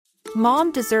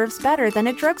Mom deserves better than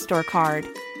a drugstore card.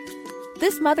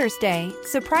 This Mother's Day,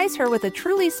 surprise her with a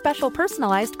truly special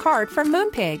personalized card from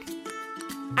Moonpig.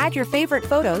 Add your favorite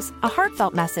photos, a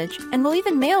heartfelt message, and we'll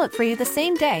even mail it for you the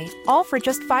same day, all for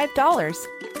just $5.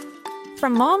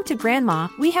 From mom to grandma,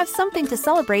 we have something to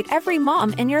celebrate every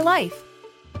mom in your life.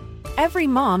 Every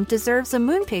mom deserves a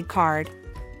Moonpig card.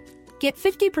 Get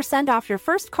 50% off your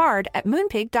first card at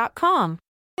moonpig.com.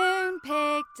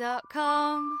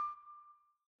 Moonpig.com.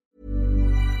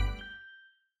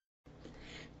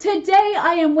 Today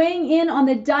I am weighing in on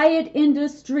the diet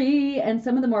industry and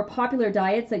some of the more popular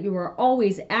diets that you are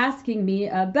always asking me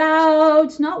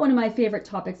about. Not one of my favorite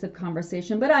topics of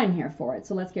conversation, but I'm here for it.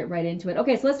 So let's get right into it.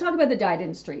 Okay, so let's talk about the diet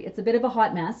industry. It's a bit of a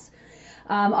hot mess.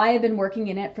 I have been working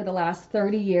in it for the last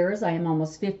 30 years. I am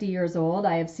almost 50 years old.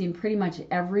 I have seen pretty much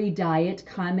every diet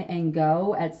come and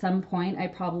go. At some point, I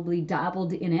probably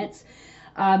dabbled in it.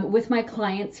 With my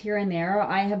clients here and there,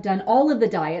 I have done all of the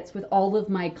diets with all of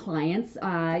my clients.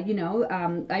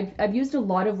 I've used a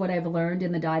lot of what I've learned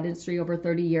in the diet industry over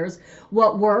 30 years,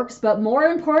 what works, but more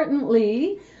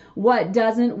importantly, what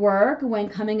doesn't work when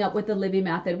coming up with the Livy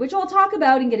method, which I'll talk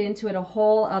about and get into at a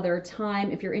whole other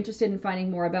time. If you're interested in finding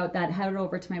more about that, head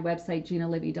over to my website,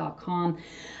 GinaLivy.com.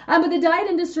 But the diet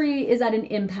industry is at an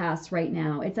impasse right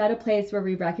now. It's at a place where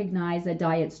we recognize that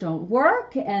diets don't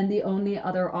work, and the only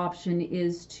other option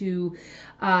is to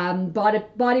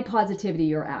body positivity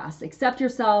your ass. Accept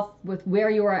yourself with where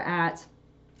you are at.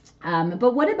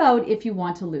 But what about if you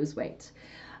want to lose weight?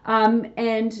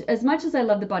 And as much as I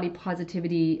love the body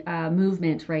positivity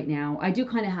movement right now, I do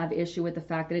kind of have issue with the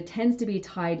fact that it tends to be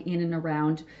tied in and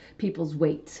around people's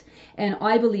weight. And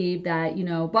I believe that,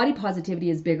 body positivity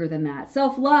is bigger than that.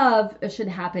 Self-love should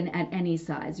happen at any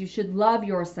size. You should love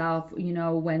yourself,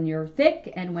 when you're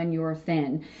thick and when you're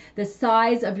thin. The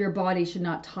size of your body should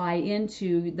not tie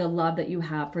into the love that you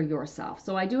have for yourself.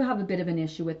 So I do have a bit of an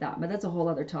issue with that, but that's a whole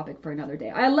other topic for another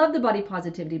day. I love the body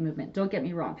positivity movement. Don't get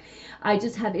me wrong. I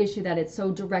just have issue that it's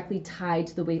so directly tied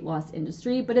to the weight loss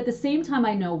industry, but at the same time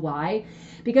I know why,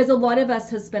 because a lot of us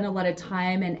have spent a lot of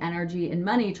time and energy and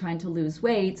money trying to lose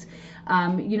weight,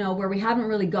 where we haven't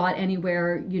really got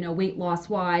anywhere, weight loss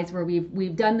wise, where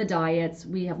we've done the diets,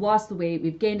 we have lost the weight,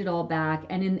 we've gained it all back,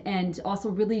 and also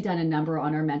really done a number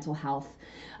on our mental health.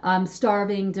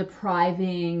 Starving,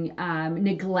 depriving,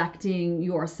 neglecting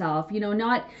yourself,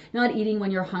 not eating when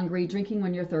you're hungry, drinking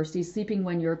when you're thirsty, sleeping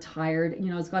when you're tired.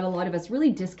 It's got a lot of us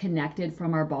really disconnected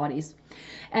from our bodies.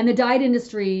 And the diet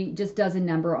industry just does a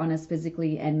number on us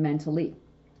physically and mentally.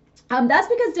 That's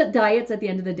because diets at the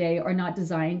end of the day are not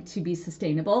designed to be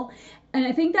sustainable. And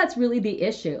I think that's really the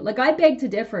issue. Like, I beg to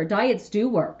differ. Diets do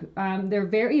work. They're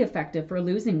very effective for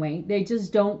losing weight. They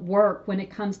just don't work when it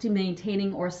comes to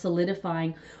maintaining or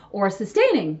solidifying or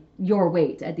sustaining your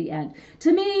weight at the end.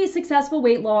 To me, successful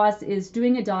weight loss is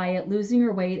doing a diet, losing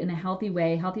your weight in a healthy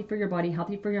way, healthy for your body,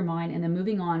 healthy for your mind, and then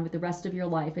moving on with the rest of your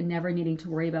life and never needing to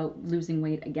worry about losing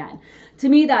weight again. To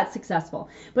me, that's successful.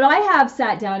 But I have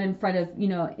sat down in front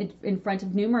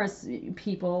of numerous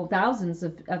people, thousands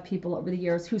of people over the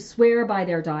years who swear by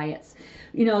their diets.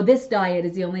 This diet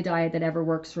is the only diet that ever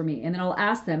works for me. And then I'll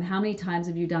ask them, how many times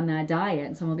have you done that diet?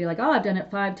 And someone will be like, oh, I've done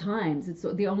it 5 times. It's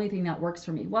the only thing that works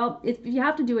for me. Well, if you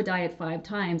have to do a diet 5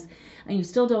 times and you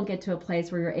still don't get to a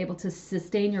place where you're able to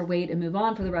sustain your weight and move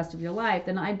on for the rest of your life,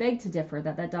 then I beg to differ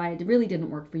that diet really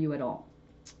didn't work for you at all.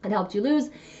 It helped you lose.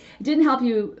 It didn't help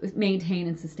you maintain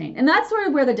and sustain. And that's sort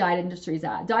of where the diet industry is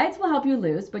at. Diets will help you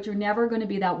lose, but you're never going to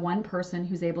be that one person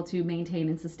who's able to maintain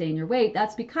and sustain your weight.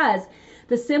 That's because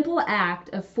the simple act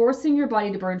of forcing your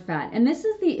body to burn fat, and this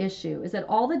is the issue, is that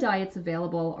all the diets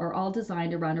available are all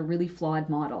designed around a really flawed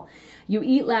model. You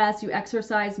eat less, you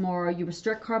exercise more, you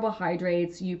restrict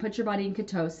carbohydrates, you put your body in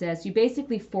ketosis, you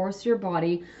basically force your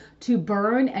body to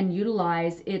burn and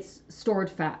utilize its stored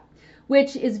fat,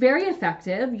 which is very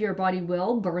effective. Your body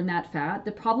will burn that fat.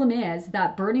 The problem is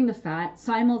that burning the fat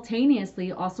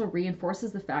simultaneously also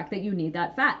reinforces the fact that you need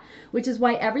that fat, which is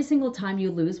why every single time you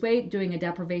lose weight doing a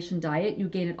deprivation diet, you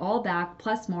gain it all back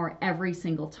plus more every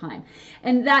single time.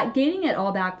 And that gaining it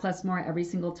all back plus more every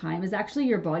single time is actually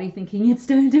your body thinking it's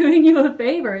doing you a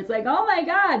favor. It's like, oh my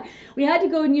God, we had to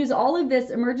go and use all of this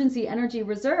emergency energy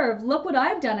reserve. Look what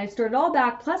I've done. I've stored it all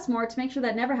back plus more to make sure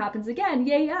that never happens again.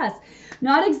 Yay, yes.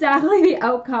 Not exactly the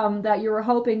outcome that you were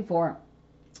hoping for.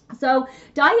 So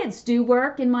diets do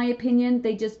work, in my opinion.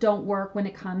 They just don't work when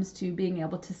it comes to being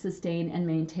able to sustain and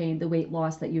maintain the weight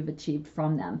loss that you've achieved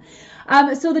from them.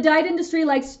 So the diet industry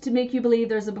likes to make you believe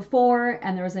there's a before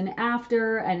and there's an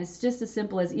after, and it's just as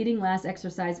simple as eating less,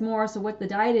 exercise more. So what the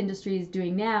diet industry is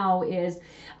doing now is,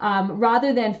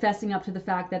 rather than fessing up to the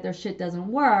fact that their shit doesn't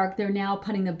work, they're now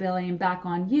putting the blame back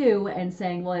on you and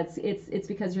saying, well, it's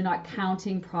because you're not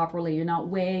counting properly, you're not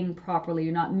weighing properly,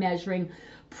 you're not measuring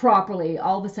properly.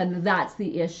 All of a sudden, that's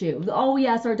the issue. Oh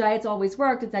yes, our diets always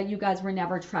worked. It's that you guys were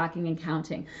never tracking and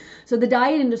counting. So the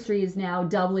diet industry is now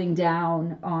doubling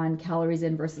down on calories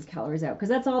in versus calories out, because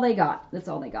that's all they got. That's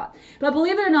all they got. But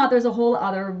believe it or not, there's a whole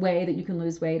other way that you can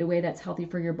lose weight, a way that's healthy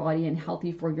for your body and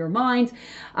healthy for your mind.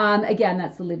 Again,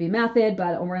 that's the Livy method,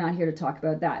 but we're not here to talk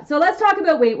about that. So let's talk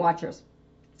about Weight Watchers.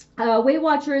 Weight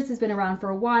Watchers has been around for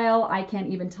a while. I can't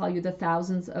even tell you the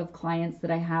thousands of clients that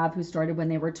I have who started when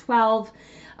they were 12.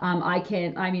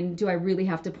 Do I really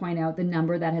have to point out the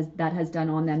number that has done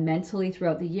on them mentally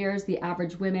throughout the years? The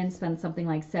average women spend something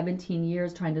like 17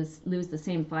 years trying to lose the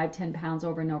same 5-10 pounds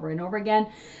over and over and over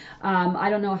again. I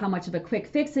don't know how much of a quick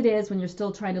fix it is when you're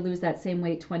still trying to lose that same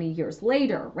weight 20 years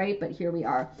later, right? But here we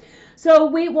are. So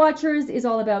Weight Watchers is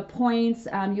all about points.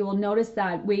 You will notice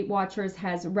that Weight Watchers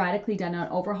has radically done an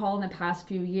overhaul in the past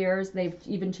few years. They've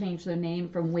even changed their name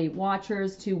from Weight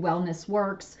Watchers to Wellness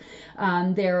Works.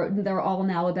 They're all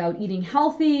now about eating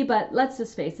healthy, but let's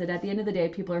just face it, at the end of the day,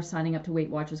 people are signing up to Weight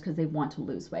Watchers because they want to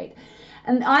lose weight.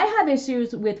 And I have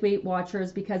issues with Weight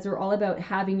Watchers because they're all about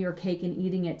having your cake and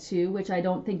eating it too, which I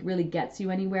don't think really gets you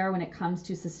anywhere when it comes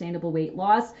to sustainable weight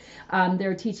loss.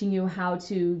 They're teaching you how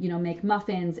to, make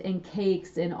muffins and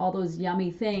cakes and all those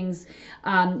yummy things,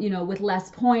 with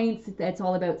less points. It's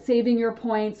all about saving your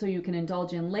points so you can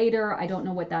indulge in later. I don't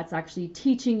know what that's actually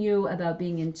teaching you about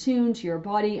being in tune to your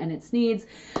body and its needs.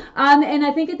 And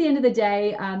I think at the end of the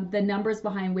day, the numbers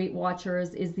behind Weight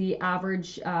Watchers is the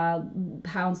average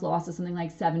pounds lost is something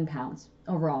like 7 pounds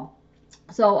overall.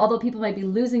 So although people might be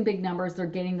losing big numbers, they're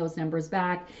gaining those numbers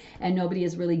back, and nobody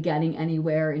is really getting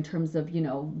anywhere in terms of,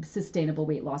 sustainable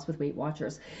weight loss with Weight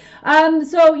Watchers.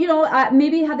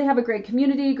 Maybe they have a great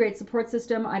community, great support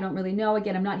system. I don't really know.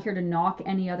 Again, I'm not here to knock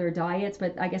any other diets,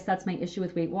 but I guess that's my issue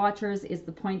with Weight Watchers is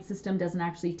the point system doesn't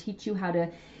actually teach you how to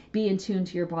be in tune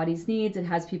to your body's needs. It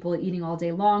has people eating all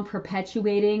day long,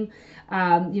 perpetuating,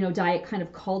 diet kind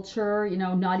of culture,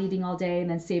 not eating all day and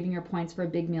then saving your points for a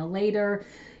big meal later.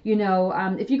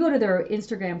 If you go to their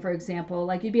Instagram, for example,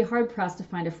 you'd be hard pressed to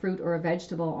find a fruit or a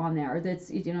vegetable on there that's,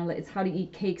 it's how to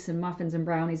eat cakes and muffins and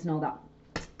brownies and all that.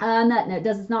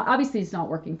 It's not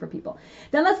working for people.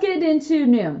 Then let's get into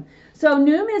Noom. So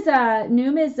Noom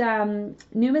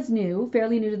is new,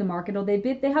 fairly new to the market.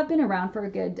 They have been around for a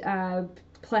good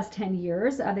plus 10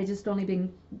 years. They just only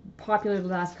been popular the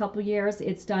last couple of years.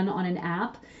 It's done on an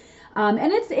app. And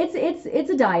it's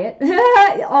a diet.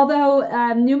 Although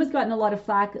Noom has gotten a lot of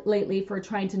flack lately for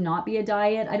trying to not be a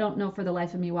diet. I don't know for the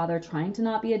life of me why they're trying to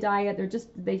not be a diet.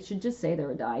 They should just say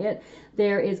they're a diet.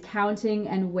 There is counting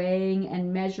and weighing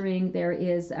and measuring. There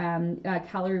is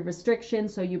calorie restriction.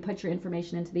 So you put your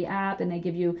information into the app and they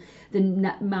give you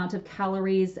the amount of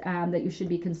calories that you should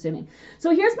be consuming.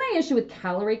 So here's my issue with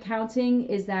calorie counting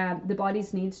is that the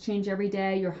body's needs change every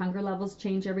day. Your hunger levels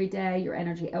change every day. Your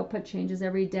energy output changes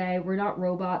every day. We're not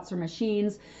robots or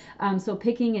machines. So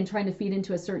picking and trying to feed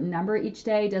into a certain number each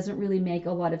day doesn't really make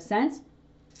a lot of sense.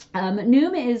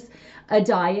 Noom is a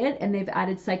diet and they've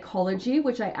added psychology,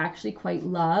 which I actually quite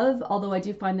love, although I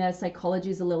do find that psychology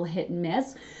is a little hit and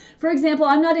miss. For example,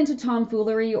 I'm not into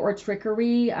tomfoolery or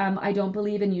trickery. I don't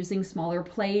believe in using smaller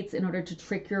plates in order to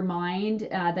trick your mind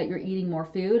that you're eating more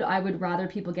food. I would rather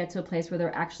people get to a place where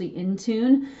they're actually in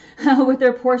tune with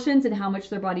their portions and how much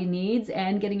their body needs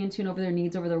and getting in tune over their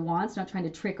needs, over their wants, not trying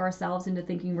to trick ourselves into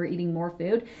thinking we're eating more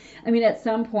food. I mean, at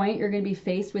some point, you're going to be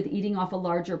faced with eating off a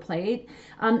larger plate.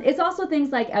 It's also things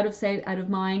like out of sight, out of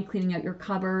mind, cleaning out your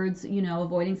cupboards,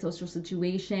 avoiding social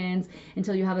situations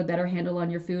until you have a better handle on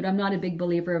your food. I'm not a big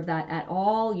believer of that at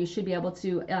all. You should be able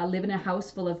to live in a house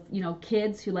full of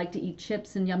kids who like to eat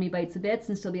chips and yummy bites of bits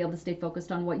and still be able to stay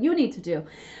focused on what you need to do.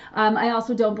 I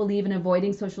also don't believe in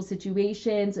avoiding social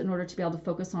situations in order to be able to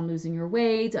focus on losing your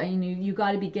weight. You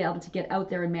got to be able to get out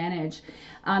there and manage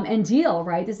and deal,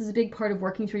 right? This is a big part of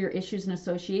working through your issues and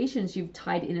associations you've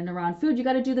tied in and around food. You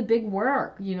got to do the big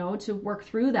work, to work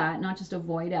through that, not just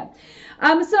avoid it.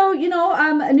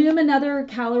 Noom, another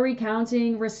calorie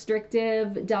counting,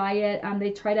 restrictive diet.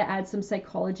 They try to add some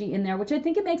psychology in there, which I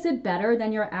think it makes it better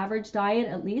than your average diet,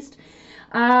 at least.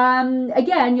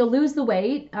 Again, you'll lose the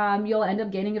weight. You'll end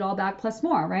up gaining it all back plus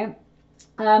more, right?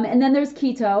 And then there's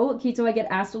keto. Keto I get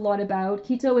asked a lot about.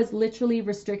 Keto is literally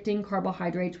restricting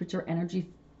carbohydrates, which are energy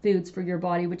foods for your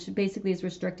body, which basically is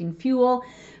restricting fuel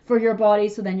for your body.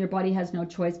 So then your body has no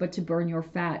choice but to burn your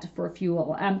fat for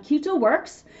fuel. Keto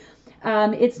works.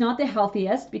 It's not the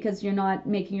healthiest because you're not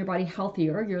making your body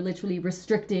healthier. You're literally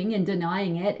restricting and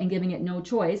denying it and giving it no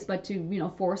choice but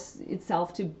to, force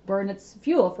itself to burn its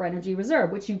fuel for energy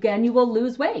reserve, which again, you will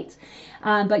lose weight.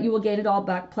 But you will gain it all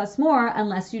back plus more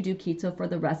unless you do keto for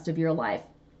the rest of your life.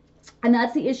 And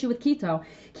that's the issue with keto.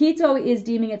 Keto is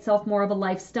deeming itself more of a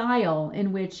lifestyle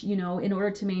in which, in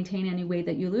order to maintain any weight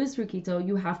that you lose through keto,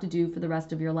 you have to do for the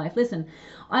rest of your life. Listen,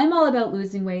 I'm all about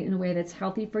losing weight in a way that's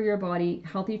healthy for your body,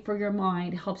 healthy for your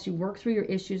mind, helps you work through your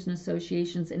issues and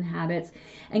associations and habits,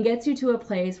 and gets you to a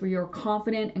place where you're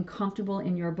confident and comfortable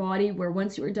in your body, where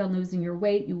once you're done losing your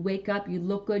weight, you wake up, you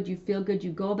look good, you feel good,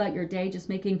 you go about your day just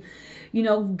making,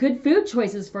 good food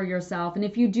choices for yourself. And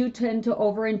if you do tend to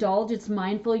overindulge, it's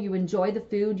mindful, you enjoy the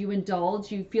food, you indulge,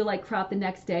 you feel like crap the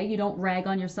next day, you don't rag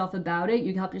on yourself about it,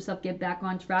 you help yourself get back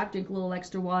on track, drink a little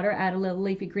extra water, add a little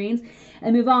leafy greens,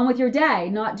 and move on with your day,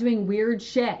 not doing weird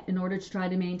shit in order to try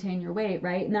to maintain your weight,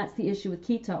 right? And that's the issue with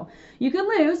keto. You can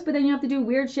lose, but then you have to do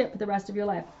weird shit for the rest of your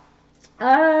life.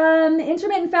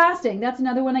 Intermittent fasting, that's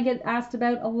another one I get asked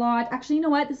about a lot. Actually, you know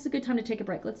what? This is a good time to take a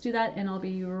break. Let's do that, and I'll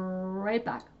be right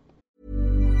back.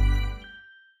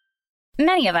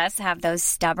 Many of us have those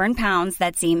stubborn pounds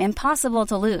that seem impossible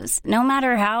to lose, no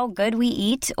matter how good we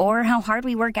eat or how hard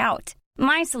we work out.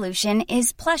 My solution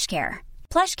is PlushCare.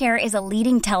 PlushCare is a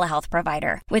leading telehealth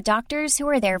provider with doctors who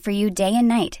are there for you day and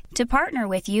night to partner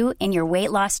with you in your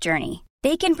weight loss journey.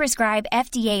 They can prescribe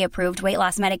FDA-approved weight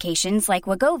loss medications like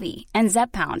Wegovy and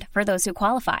Zepbound for those who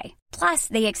qualify. Plus,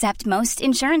 they accept most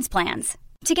insurance plans.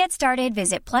 To get started,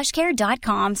 visit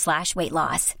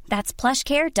plushcare.com/weightloss. That's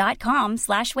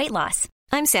plushcare.com/weightloss.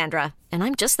 I'm Sandra, and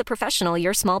I'm just the professional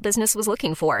your small business was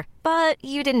looking for. But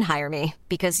you didn't hire me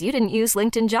because you didn't use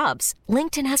LinkedIn Jobs.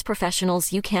 LinkedIn has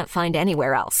professionals you can't find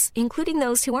anywhere else, including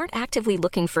those who aren't actively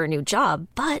looking for a new job,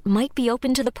 but might be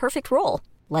open to the perfect role,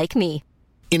 like me.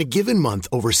 In a given month,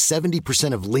 over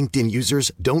 70% of LinkedIn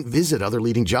users don't visit other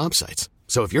leading job sites.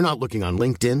 So if you're not looking on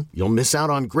LinkedIn, you'll miss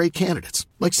out on great candidates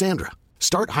like Sandra.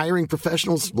 Start hiring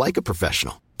professionals like a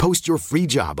professional. Post your free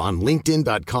job on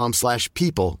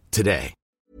linkedin.com/people today.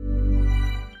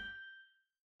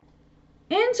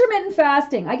 Intermittent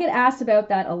fasting. I get asked about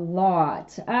that a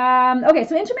lot. Okay,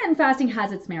 so intermittent fasting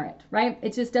has its merit, right?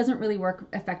 It just doesn't really work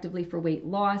effectively for weight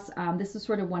loss. This is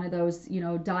sort of one of those,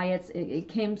 diets. It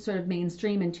came sort of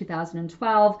mainstream in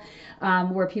 2012,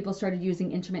 where people started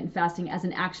using intermittent fasting as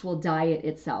an actual diet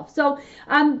itself. So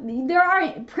there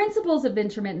are principles of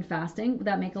intermittent fasting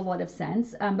that make a lot of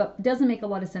sense, but doesn't make a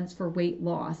lot of sense for weight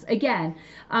loss. Again,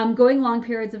 going long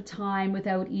periods of time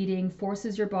without eating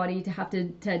forces your body to have to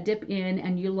dip in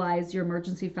and utilize your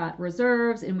emergency fat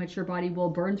reserves, in which your body will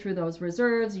burn through those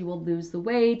reserves. You will lose the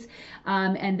weight,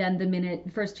 and then the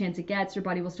first chance it gets, your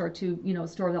body will start to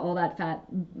store all that fat,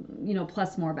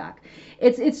 plus more back.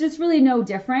 It's just really no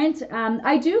different.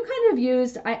 I do kind of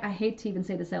use, I hate to even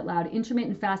say this out loud,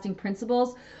 intermittent fasting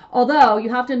principles, although you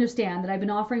have to understand that I've been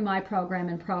offering my program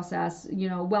and process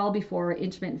well before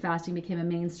intermittent fasting became a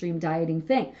mainstream dieting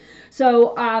thing.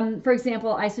 So for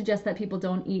example, I suggest that people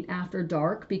don't eat after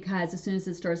dark, because as soon as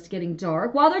it starts getting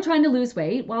dark, while they're trying to lose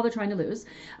weight,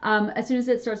 as soon as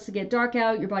it starts to get dark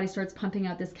out, your body starts pumping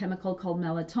out this chemical called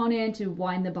melatonin to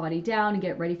wind the body down and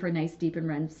get ready for a nice deep and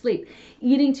REM sleep.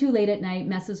 Eating too late at night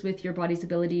messes with your body's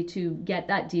ability to get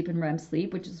that deep and REM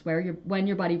sleep, which is when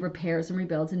your body repairs and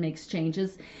rebuilds and makes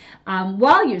changes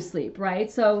while you sleep, right?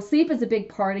 So sleep is a big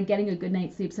part, and getting a good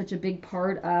night's sleep is such a big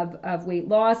part of weight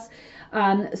loss.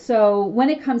 So when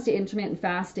it comes to intermittent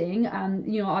fasting,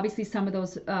 obviously some of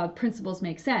those principles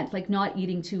make sense, like not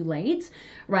eating too late,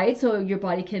 right? So your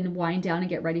body can wind down and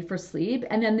get ready for sleep.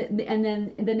 And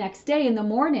then the next day in the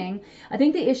morning, I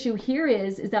think the issue here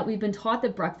is that we've been taught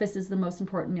that breakfast is the most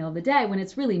important meal of the day, when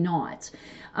it's really not.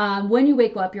 When you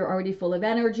wake up, you're already full of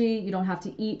energy. You don't have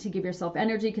to eat to give yourself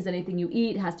energy, because anything you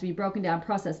eat has to be broken down,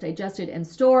 processed, digested, and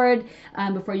stored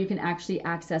before you can actually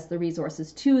access the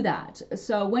resources to that.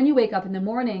 So when you wake up in the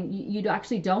morning, you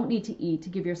actually don't need to eat to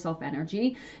give yourself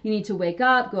energy. You need to wake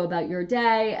up, go about your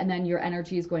day, and then your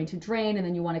energy is going to drain, and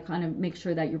then you want to kind of make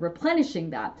sure that you're replenishing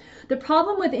that. The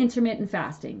problem with intermittent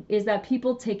fasting is that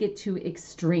people take it to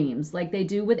extremes, like they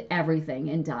do with everything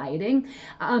in dieting.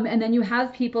 And then you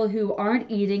have people who aren't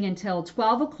eating until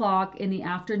 12 o'clock in the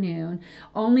afternoon,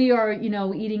 only are,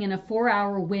 eating in a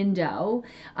 4-hour window,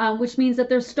 which means that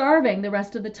they're starving the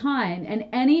rest of the time. And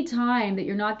any time that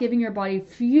you're not giving your body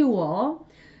fuel,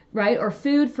 right, or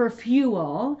food for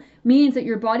fuel, means that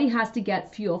your body has to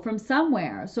get fuel from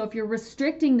somewhere. So if you're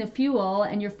restricting the fuel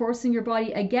and you're forcing your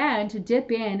body again to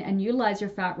dip in and utilize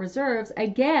your fat reserves,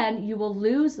 again, you will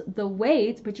lose the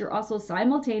weight, but you're also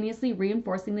simultaneously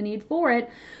reinforcing the need for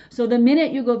it. So the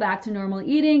minute you go back to normal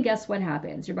eating, guess what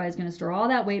happens? Your body's going to store all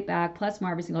that weight back plus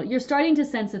more every single. You're starting to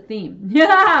sense a theme.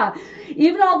 Yeah.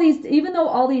 Even though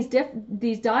all these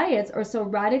diets are so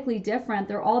radically different,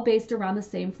 they're all based around the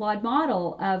same flawed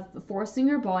model of forcing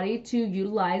your body to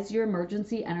utilize your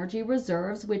emergency energy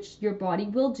reserves, which your body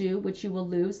will do, which you will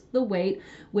lose the weight,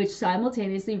 which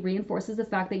simultaneously reinforces the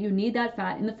fact that you need that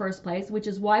fat in the first place, which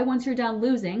is why once you're done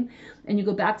losing and you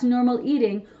go back to normal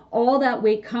eating, all that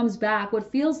weight comes back,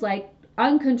 what feels like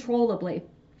uncontrollably,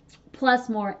 plus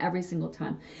more every single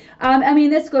time.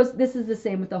 This is the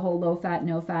same with the whole low fat,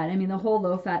 no fat. I mean, the whole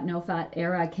low fat, no fat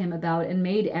era came about and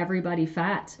made everybody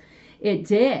fat. It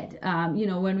did.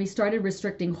 When we started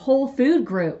restricting whole food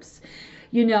groups,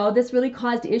 this really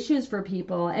caused issues for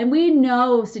people. And we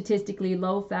know statistically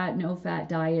low fat, no fat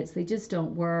diets, they just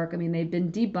don't work. I mean, they've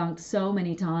been debunked so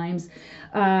many times.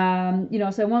 So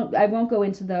I won't go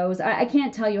into those. I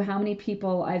can't tell you how many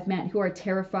people I've met who are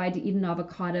terrified to eat an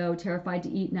avocado, terrified to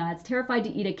eat nuts, terrified to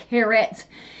eat a carrot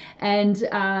and,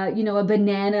 a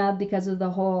banana because of the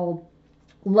whole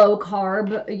low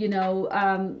carb,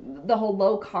 the whole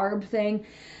low carb thing.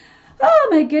 Oh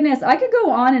my goodness, I could go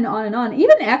on and on and on.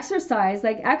 Even exercise,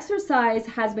 exercise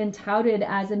has been touted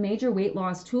as a major weight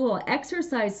loss tool.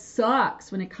 Exercise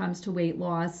sucks when it comes to weight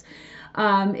loss.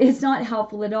 It's not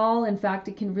helpful at all. In fact,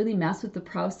 it can really mess with the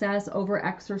process. Over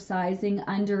exercising,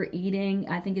 under eating,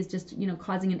 I think is just,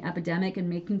 causing an epidemic and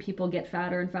making people get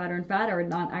fatter and fatter and fatter and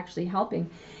not actually helping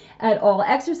at all.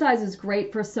 Exercise is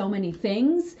great for so many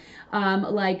things,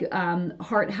 like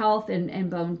heart health and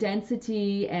bone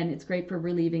density, and it's great for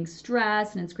relieving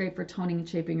stress, and it's great for toning and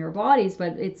shaping your bodies,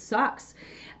 but it sucks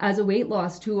as a weight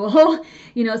loss tool.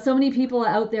 So many people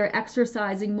out there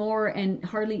exercising more and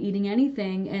hardly eating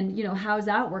anything, and how's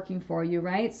that working for you,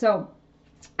 right? So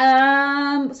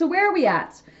where are we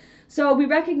at? So we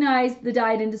recognize the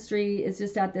diet industry is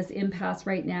just at this impasse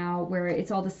right now where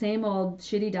it's all the same old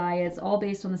shitty diets, all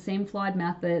based on the same flawed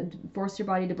method, force your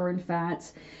body to burn fat,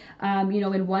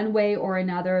 in one way or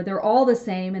another. They're all the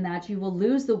same in that you will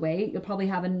lose the weight. You'll probably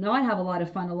not have a lot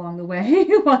of fun along the way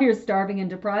while you're starving and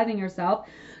depriving yourself.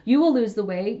 You will lose the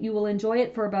weight. You will enjoy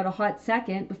it for about a hot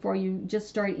second before you just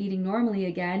start eating normally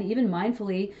again, even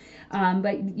mindfully.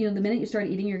 But the minute you start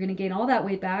eating, you're going to gain all that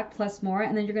weight back plus more,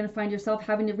 and then you're going to find yourself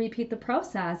having to repeat the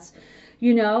process.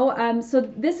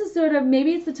 So this is sort of,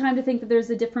 maybe it's the time to think that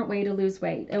there's a different way to lose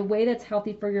weight, a way that's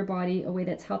healthy for your body, a way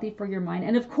that's healthy for your mind.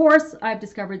 And of course, I've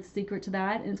discovered the secret to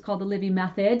that, and it's called the Livy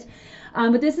Method.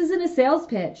 But this isn't a sales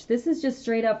pitch. This is just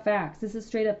straight up facts. This is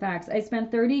straight up facts. I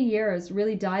spent 30 years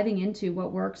really diving into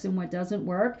what works and what doesn't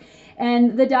work.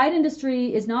 And the diet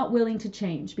industry is not willing to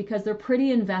change because they're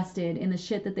pretty invested in the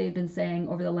shit that they've been saying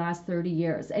over the last 30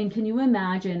 years. And can you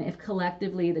imagine if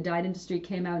collectively the diet industry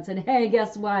came out and said, hey,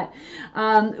 guess what?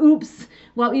 Oops,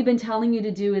 what we've been telling you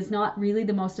to do is not really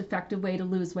the most effective way to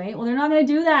lose weight. Well, they're not going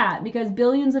to do that because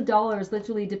billions of dollars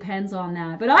literally depends on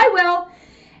that. But I will.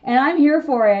 And I'm here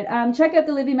for it. Check out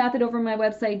the Livy Method over on my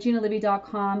website,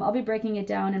 GinaLivy.com. I'll be breaking it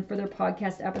down in further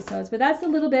podcast episodes. But that's a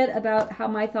little bit about how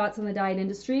my thoughts on the diet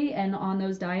industry and on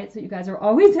those diets that you guys are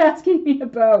always asking me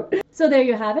about. So there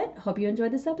you have it. Hope you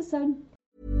enjoyed this episode.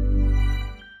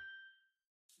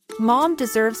 Mom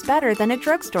deserves better than a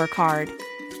drugstore card.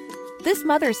 This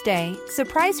Mother's Day,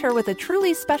 surprise her with a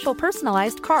truly special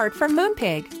personalized card from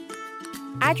Moonpig.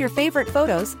 Add your favorite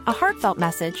photos, a heartfelt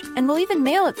message, and we'll even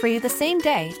mail it for you the same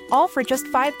day, all for just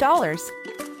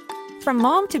 $5. From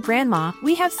mom to grandma,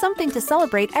 we have something to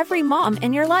celebrate every mom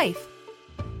in your life.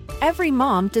 Every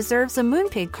mom deserves a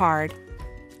Moonpig card.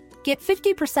 Get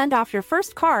 50% off your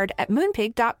first card at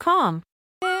Moonpig.com.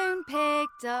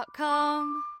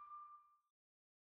 Moonpig.com